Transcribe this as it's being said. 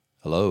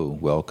Hello,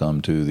 welcome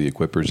to the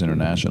Equippers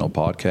International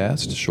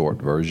podcast,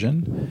 short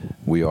version.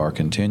 We are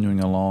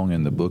continuing along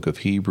in the book of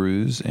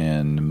Hebrews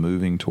and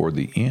moving toward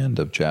the end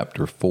of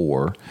chapter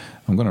 4.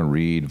 I'm going to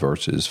read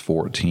verses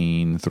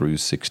 14 through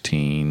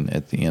 16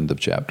 at the end of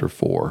chapter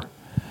 4.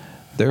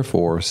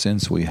 Therefore,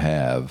 since we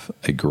have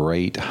a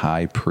great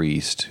high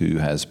priest who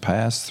has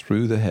passed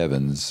through the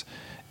heavens,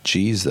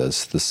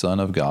 Jesus, the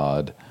Son of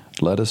God,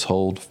 let us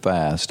hold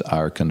fast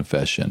our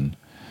confession.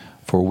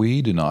 For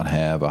we do not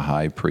have a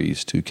high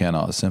priest who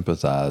cannot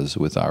sympathize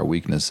with our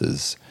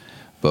weaknesses,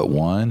 but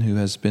one who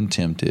has been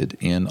tempted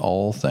in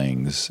all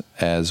things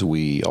as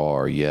we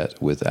are,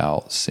 yet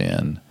without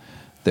sin.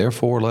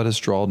 Therefore let us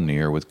draw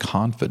near with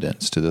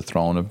confidence to the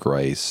throne of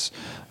grace,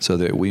 so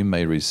that we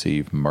may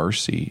receive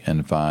mercy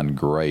and find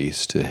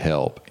grace to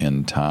help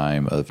in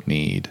time of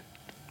need.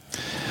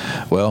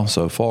 Well,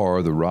 so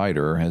far, the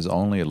writer has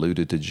only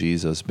alluded to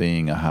Jesus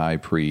being a high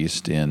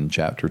priest in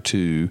chapter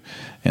 2,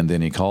 and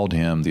then he called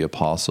him the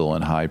apostle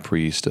and high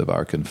priest of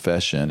our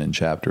confession in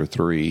chapter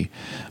 3.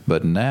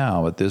 But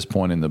now, at this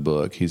point in the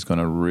book, he's going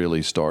to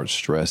really start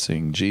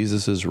stressing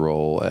Jesus'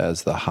 role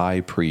as the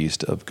high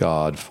priest of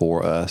God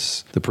for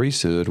us. The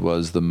priesthood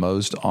was the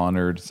most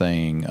honored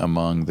thing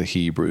among the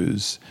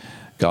Hebrews.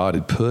 God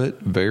had put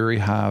very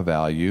high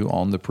value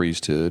on the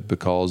priesthood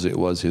because it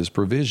was his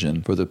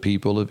provision for the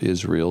people of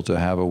Israel to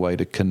have a way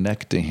to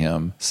connect to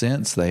him,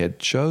 since they had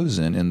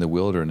chosen in the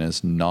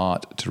wilderness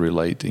not to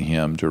relate to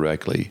him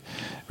directly.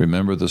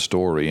 Remember the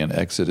story in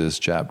Exodus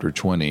chapter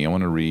 20. I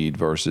want to read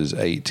verses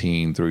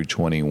 18 through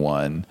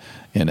 21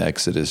 in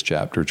Exodus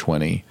chapter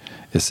 20.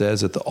 It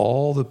says that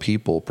all the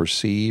people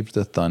perceived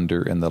the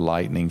thunder and the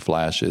lightning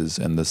flashes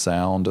and the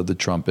sound of the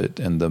trumpet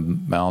and the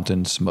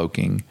mountain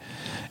smoking.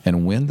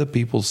 And when the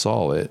people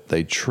saw it,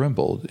 they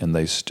trembled and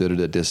they stood at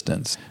a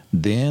distance.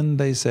 Then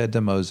they said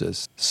to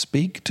Moses,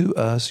 "Speak to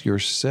us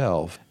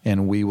yourself,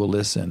 and we will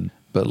listen.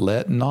 But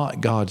let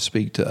not God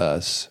speak to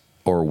us,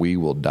 or we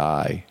will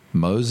die."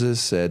 Moses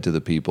said to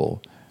the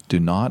people, "Do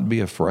not be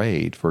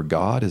afraid, for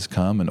God has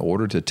come in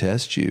order to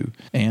test you,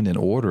 and in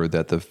order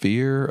that the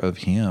fear of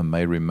him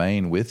may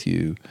remain with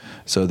you,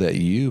 so that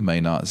you may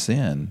not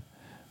sin."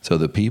 So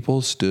the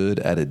people stood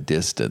at a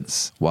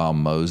distance while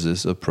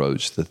Moses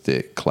approached the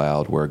thick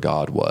cloud where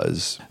God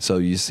was. So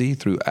you see,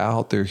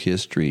 throughout their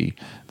history,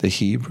 the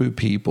Hebrew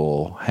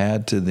people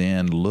had to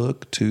then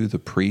look to the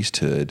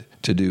priesthood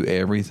to do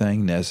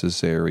everything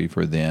necessary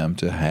for them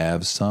to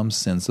have some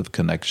sense of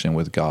connection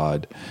with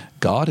God.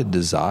 God had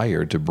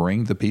desired to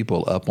bring the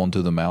people up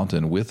onto the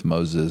mountain with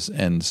Moses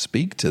and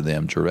speak to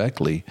them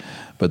directly,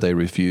 but they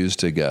refused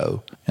to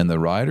go. And the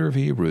writer of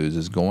Hebrews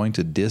is going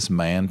to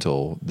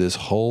dismantle this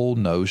whole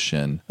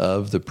notion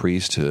of the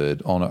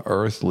priesthood on an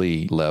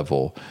earthly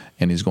level,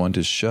 and he's going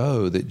to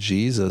show that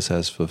Jesus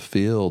has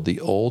fulfilled the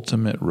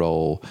ultimate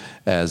role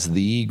as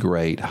the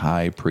great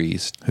high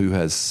priest who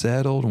has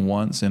settled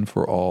once and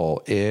for all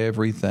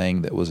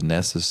everything that was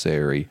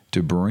necessary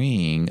to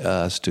bring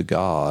us to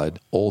God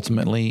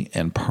ultimately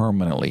and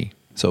permanently.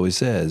 So he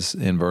says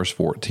in verse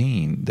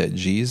 14 that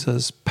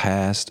Jesus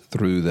passed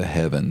through the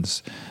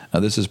heavens. Now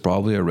this is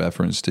probably a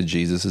reference to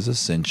Jesus'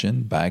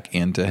 ascension back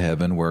into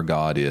heaven where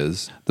God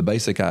is. The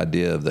basic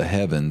idea of the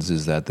heavens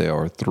is that there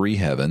are three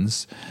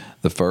heavens.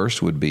 The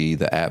first would be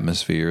the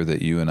atmosphere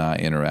that you and I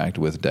interact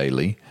with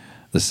daily.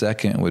 The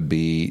second would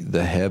be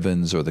the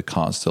heavens or the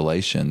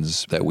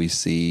constellations that we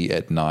see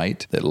at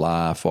night that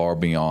lie far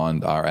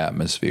beyond our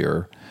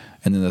atmosphere.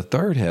 And then the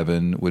third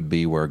heaven would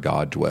be where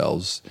God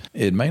dwells.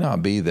 It may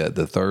not be that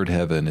the third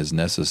heaven is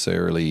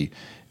necessarily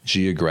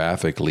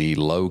geographically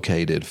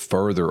located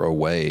further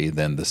away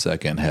than the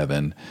second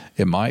heaven.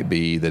 It might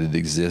be that it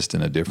exists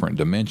in a different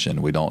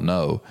dimension. We don't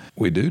know.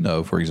 We do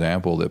know, for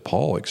example, that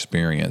Paul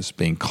experienced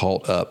being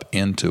caught up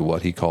into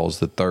what he calls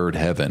the third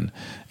heaven,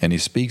 and he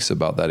speaks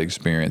about that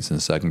experience in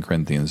 2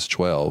 Corinthians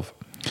 12.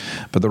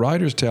 But the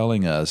writer's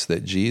telling us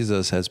that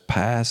Jesus has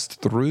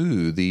passed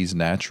through these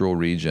natural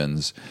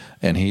regions,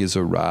 and he has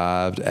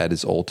arrived at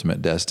his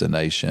ultimate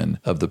destination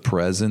of the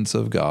presence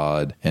of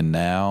God, and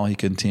now he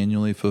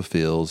continually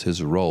fulfills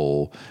his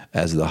role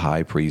as the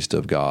high priest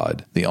of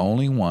God, the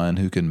only one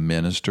who can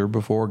minister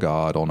before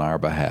God on our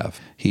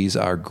behalf. He's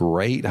our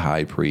great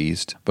high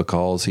priest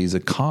because he's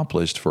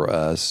accomplished for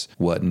us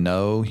what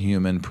no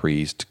human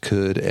priest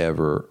could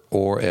ever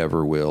or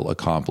ever will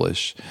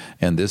accomplish.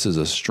 And this is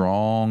a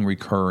strong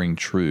recurring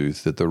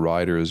truth that the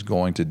writer is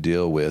going to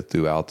deal with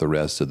throughout the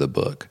rest of the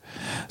book.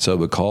 So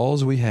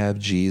because we have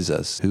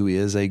Jesus, who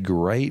is a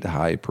great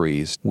high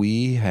priest,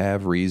 we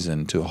have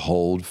reason to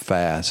hold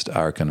fast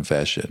our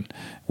confession.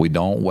 We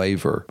don't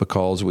waver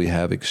because we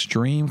have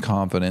extreme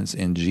confidence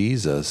in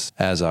Jesus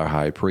as our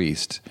high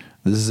priest.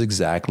 This is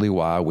exactly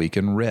why we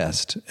can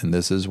rest, and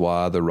this is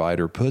why the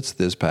writer puts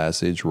this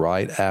passage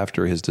right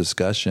after his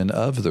discussion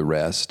of the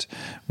rest.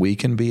 We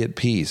can be at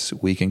peace.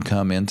 We can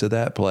come into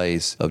that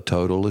place of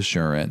total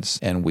assurance,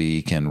 and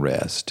we can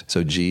rest.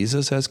 So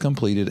Jesus has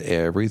completed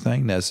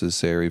everything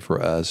necessary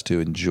for us to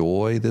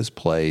enjoy this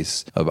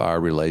place of our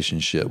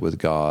relationship with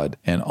God,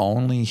 and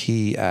only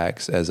He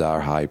acts as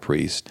our high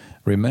priest.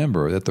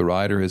 Remember that the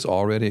writer has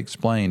already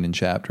explained in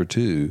chapter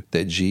 2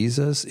 that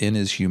Jesus in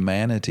his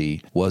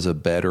humanity was a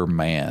better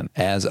man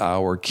as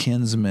our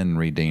kinsman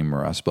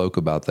redeemer. I spoke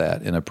about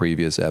that in a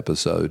previous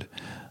episode.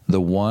 The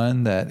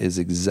one that is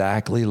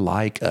exactly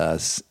like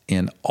us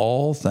in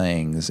all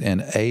things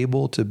and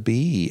able to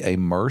be a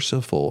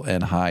merciful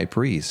and high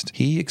priest.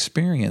 He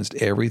experienced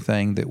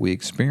everything that we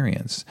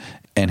experience,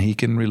 and he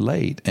can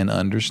relate and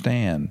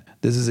understand.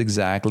 This is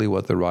exactly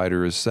what the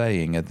writer is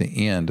saying at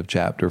the end of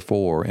chapter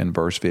 4 in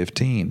verse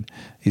 15.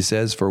 He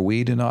says, "For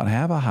we do not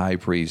have a high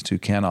priest who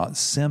cannot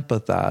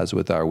sympathize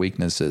with our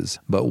weaknesses,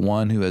 but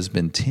one who has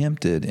been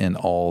tempted in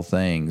all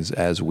things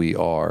as we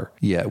are,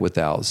 yet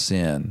without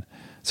sin."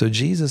 So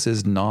Jesus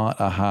is not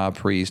a high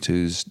priest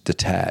who's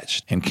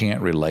detached and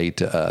can't relate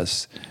to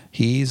us.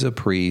 He's a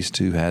priest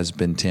who has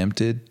been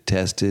tempted,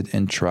 tested,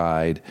 and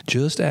tried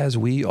just as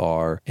we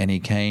are, and he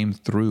came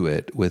through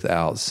it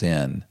without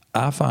sin.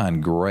 I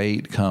find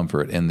great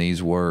comfort in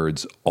these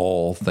words,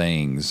 all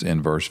things,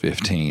 in verse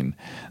 15.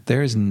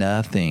 There is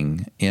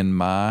nothing in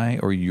my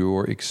or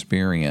your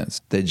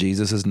experience that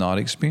Jesus has not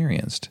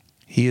experienced.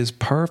 He is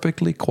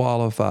perfectly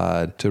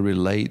qualified to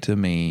relate to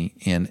me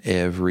in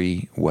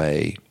every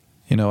way.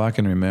 You know, I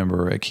can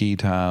remember at key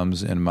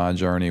times in my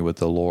journey with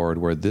the Lord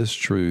where this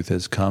truth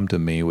has come to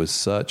me with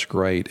such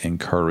great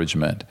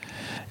encouragement.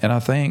 And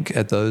I think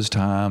at those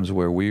times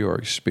where we are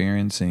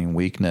experiencing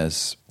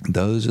weakness,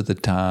 those are the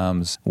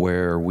times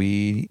where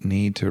we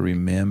need to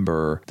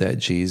remember that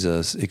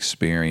Jesus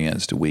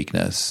experienced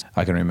weakness.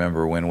 I can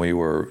remember when we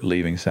were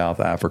leaving South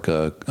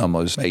Africa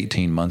almost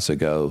 18 months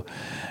ago,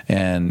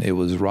 and it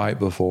was right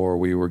before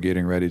we were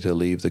getting ready to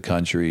leave the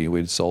country.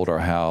 We'd sold our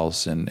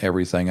house, and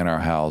everything in our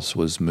house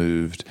was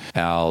moved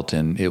out,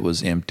 and it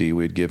was empty.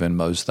 We'd given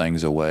most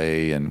things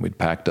away, and we'd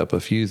packed up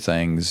a few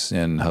things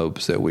in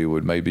hopes that we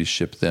would maybe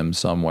ship them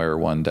somewhere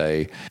one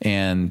day.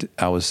 And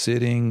I was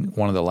sitting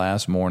one of the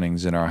last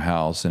mornings in our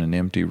house in an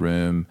empty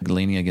room,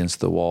 leaning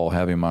against the wall,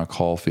 having my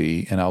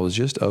coffee, and I was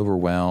just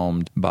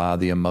overwhelmed by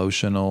the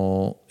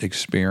emotional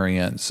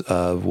experience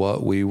of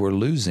what we were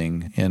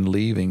losing in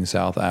leaving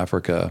South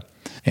Africa.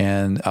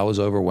 And I was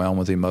overwhelmed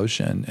with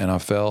emotion, and I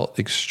felt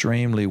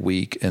extremely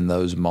weak in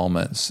those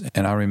moments.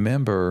 And I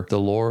remember the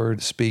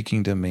Lord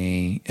speaking to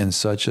me in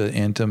such an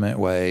intimate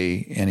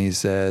way, and he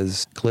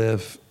says,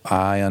 "Cliff,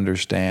 I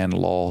understand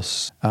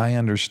loss. I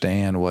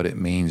understand what it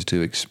means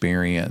to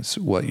experience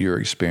what you're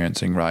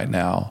experiencing right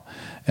now."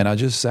 And I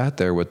just sat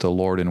there with the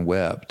Lord and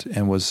wept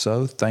and was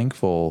so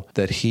thankful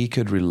that he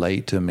could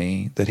relate to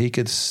me, that he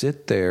could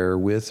sit there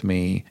with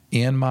me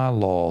in my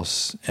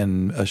loss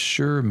and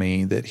assure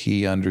me that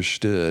he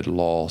understood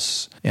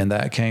loss. And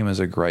that came as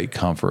a great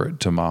comfort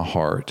to my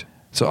heart.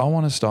 So I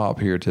want to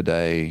stop here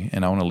today,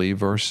 and I want to leave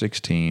verse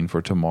 16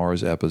 for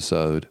tomorrow's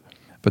episode.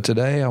 But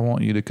today I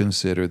want you to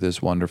consider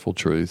this wonderful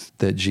truth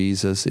that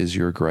Jesus is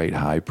your great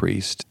high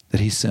priest, that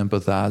he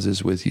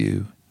sympathizes with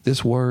you.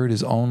 This word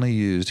is only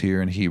used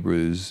here in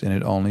Hebrews, and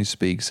it only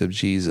speaks of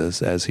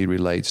Jesus as he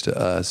relates to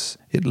us.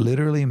 It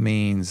literally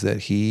means that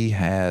he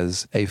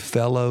has a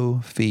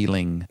fellow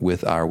feeling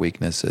with our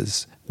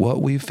weaknesses.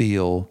 What we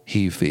feel,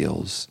 he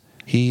feels.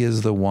 He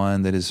is the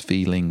one that is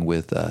feeling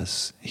with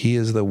us. He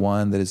is the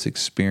one that is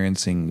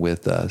experiencing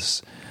with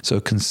us. So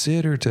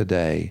consider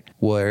today,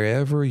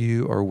 wherever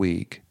you are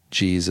weak,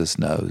 Jesus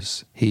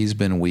knows. He's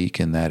been weak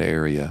in that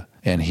area,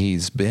 and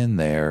he's been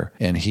there,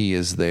 and he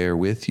is there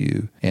with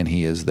you, and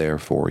he is there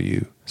for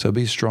you. So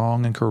be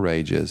strong and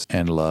courageous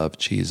and love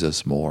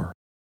Jesus more.